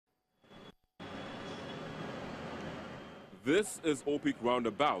This is Opik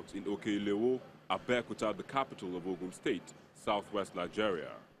Roundabout in Okelewo, Abeokuta, the capital of Ogun State, southwest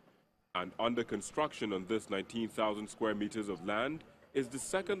Nigeria. And under construction on this 19,000 square meters of land is the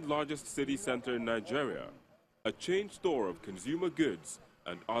second largest city center in Nigeria, a chain store of consumer goods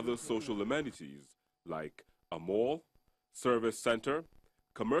and other social amenities like a mall, service center,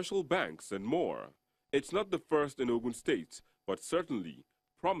 commercial banks, and more. It's not the first in Ogun State, but certainly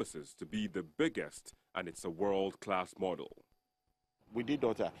promises to be the biggest, and it's a world-class model. With the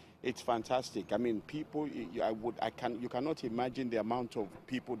daughter, it's fantastic. I mean, people, you cannot imagine the amount of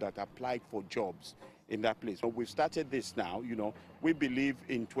people that applied for jobs in that place. So we've started this now, we believe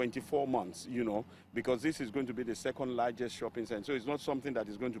in 24 months, because this is going to be the second largest shopping center. So it's not something that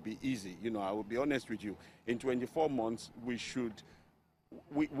is going to be easy. I will be honest with you. In 24 months,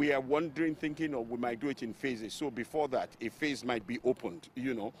 we are wondering, thinking, we might do it in phases. So before that, a phase might be opened,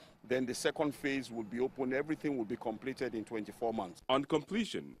 then the second phase will be opened. Everything will be completed in 24 months. On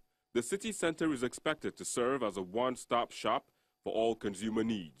completion, the city center is expected to serve as a one-stop shop for all consumer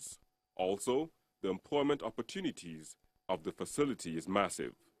needs. Also, the employment opportunities of the facility is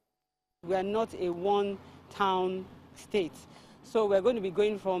massive. We are not a one-town state, so we're going to be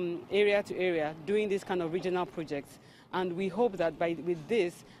going from area to area doing this kind of regional projects. And we hope that with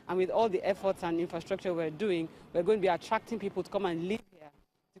this and with all the efforts and infrastructure we're doing, we're going to be attracting people to come and live here,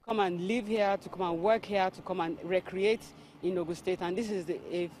 to come and work here, to come and recreate in Ogun State. And this is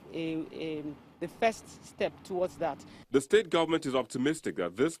the first step towards that. The state government is optimistic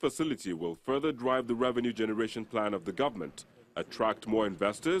that this facility will further drive the revenue generation plan of the government, attract more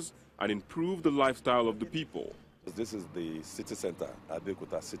investors, and improve the lifestyle of the people. This is the city center,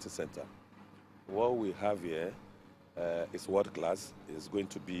 Abeokuta city center. What we have here is world class, it's going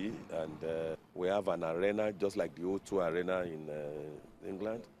to be, and we have an arena just like the O2 Arena in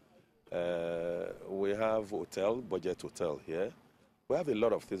England. We have budget hotel here. We have a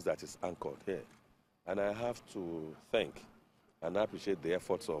lot of things that is anchored here. And I have to thank and appreciate the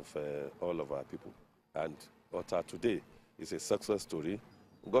efforts of all of our people. And Ota today is a success story.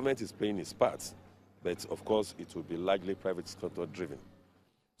 Government is playing its part, but of course it will be largely private sector driven.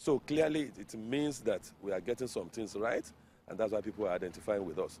 So clearly it means that we are getting some things right, and that's why people are identifying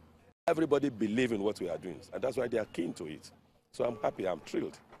with us. Everybody believes in what we are doing, and that's why they are keen to it. So I'm happy, I'm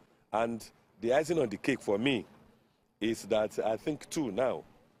thrilled. And the icing on the cake for me is that I think too now,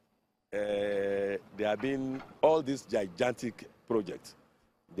 there have been all these gigantic projects.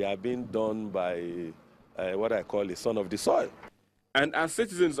 They are being done by what I call a son of the soil. And as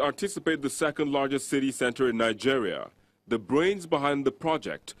citizens anticipate the second largest city center in Nigeria, the brains behind the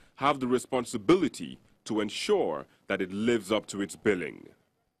project have the responsibility to ensure that it lives up to its billing.